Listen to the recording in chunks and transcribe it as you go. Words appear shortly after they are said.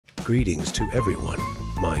Greetings to everyone,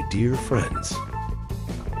 my dear friends.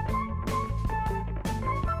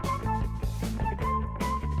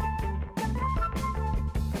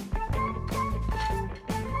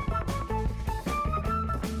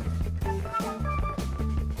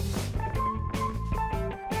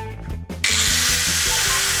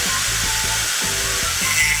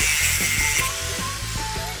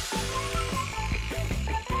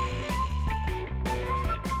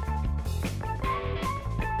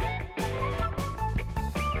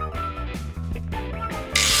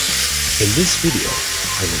 In this video,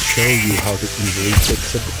 I will show you how to easily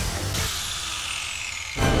fix a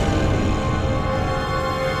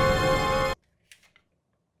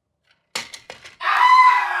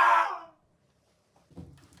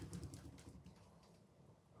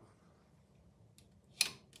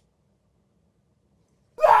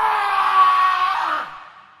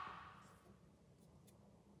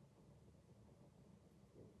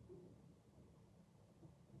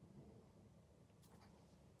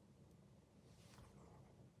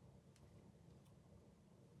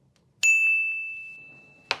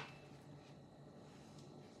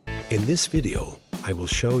In this video, I will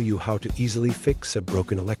show you how to easily fix a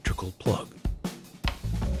broken electrical plug.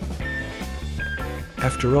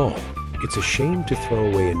 After all, it's a shame to throw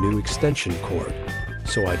away a new extension cord,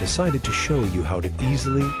 so I decided to show you how to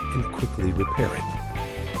easily and quickly repair it.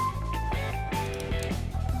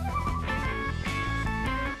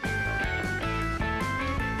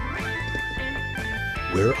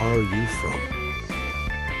 Where are you from?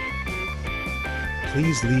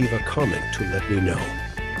 Please leave a comment to let me know.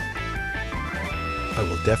 I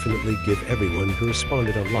will definitely give everyone who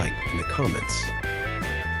responded a like in the comments.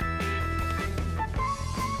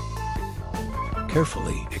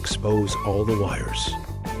 Carefully expose all the wires.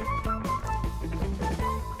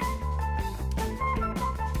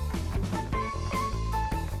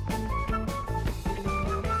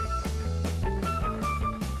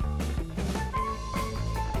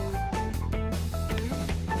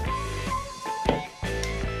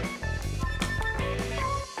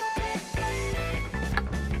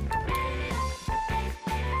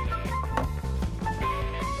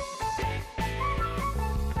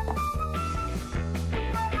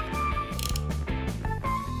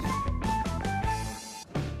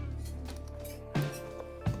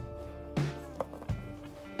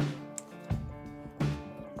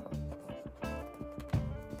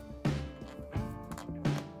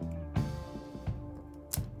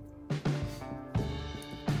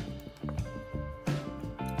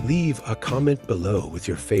 Leave a comment below with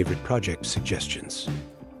your favorite project suggestions,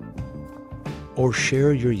 or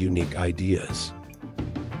share your unique ideas.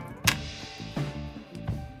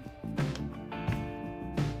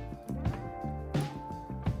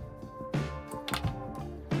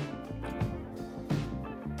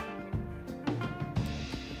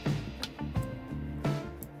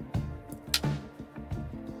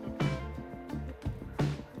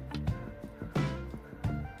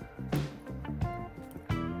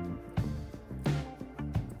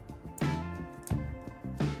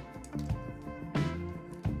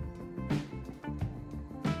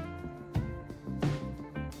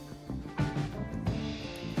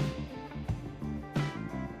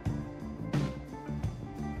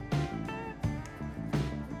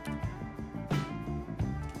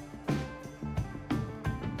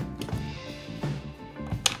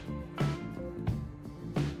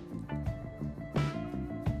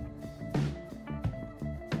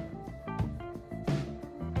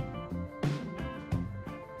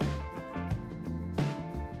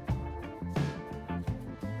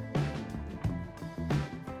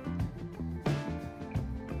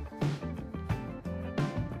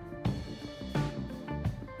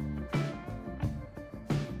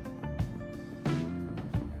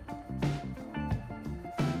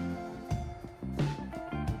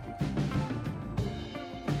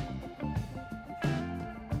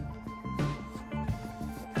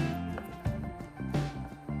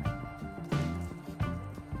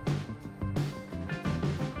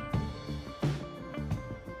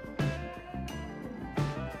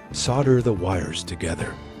 Solder the wires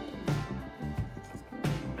together.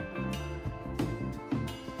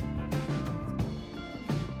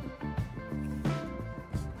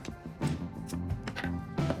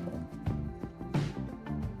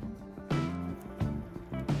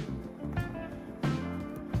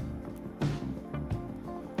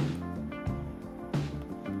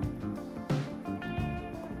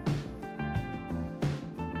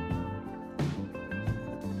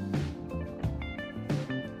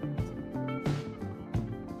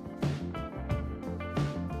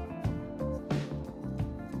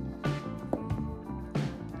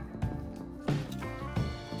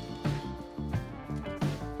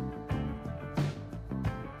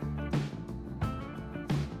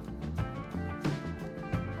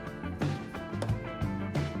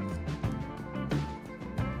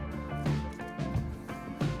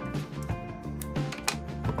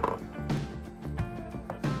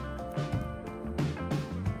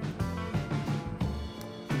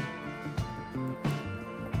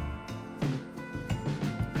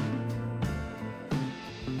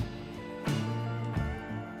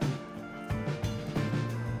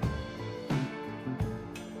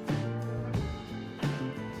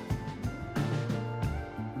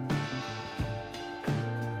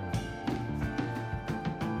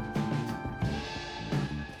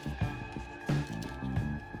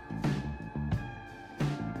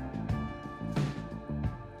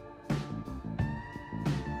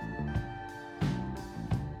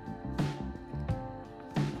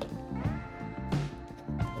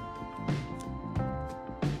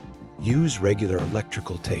 Use regular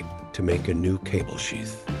electrical tape to make a new cable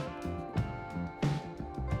sheath.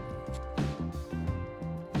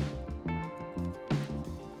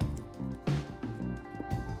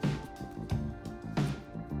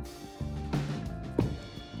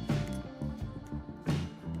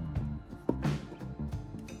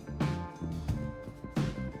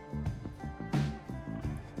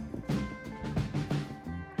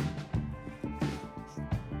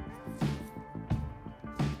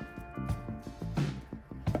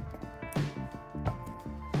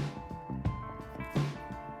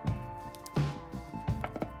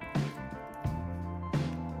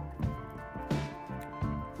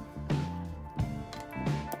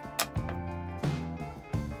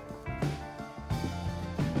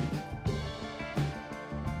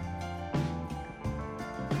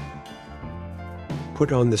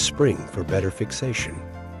 Put on the spring for better fixation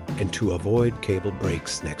and to avoid cable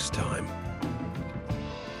breaks next time.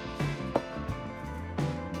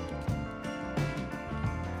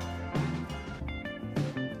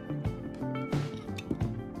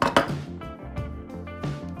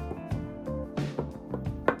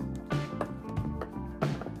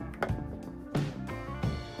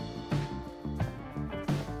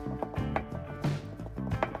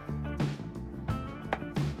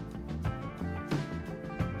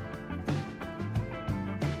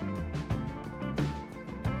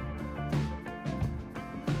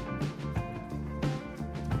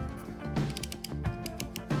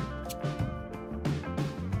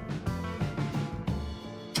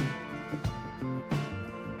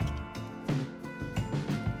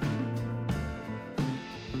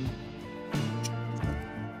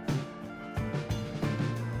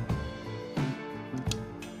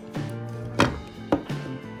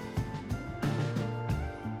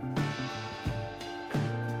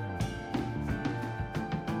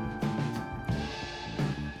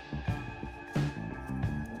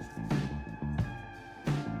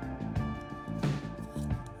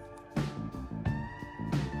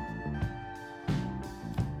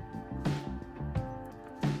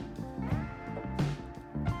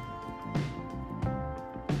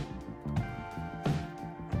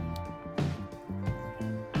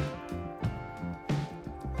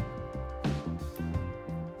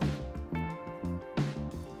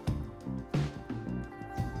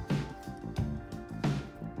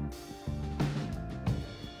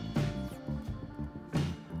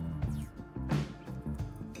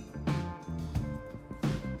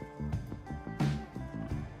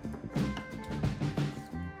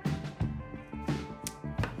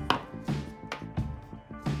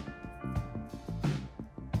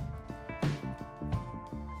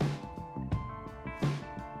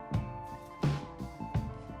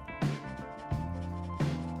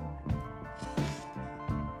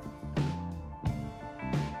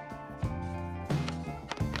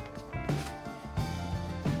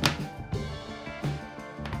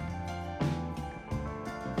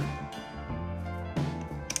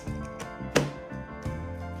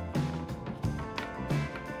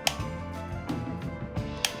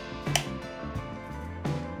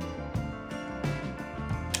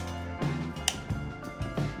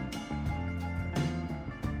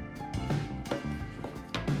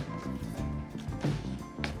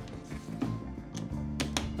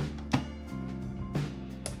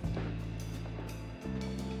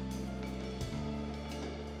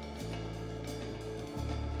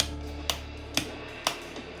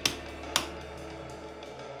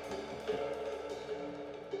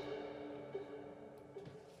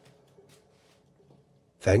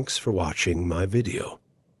 Thanks for watching my video.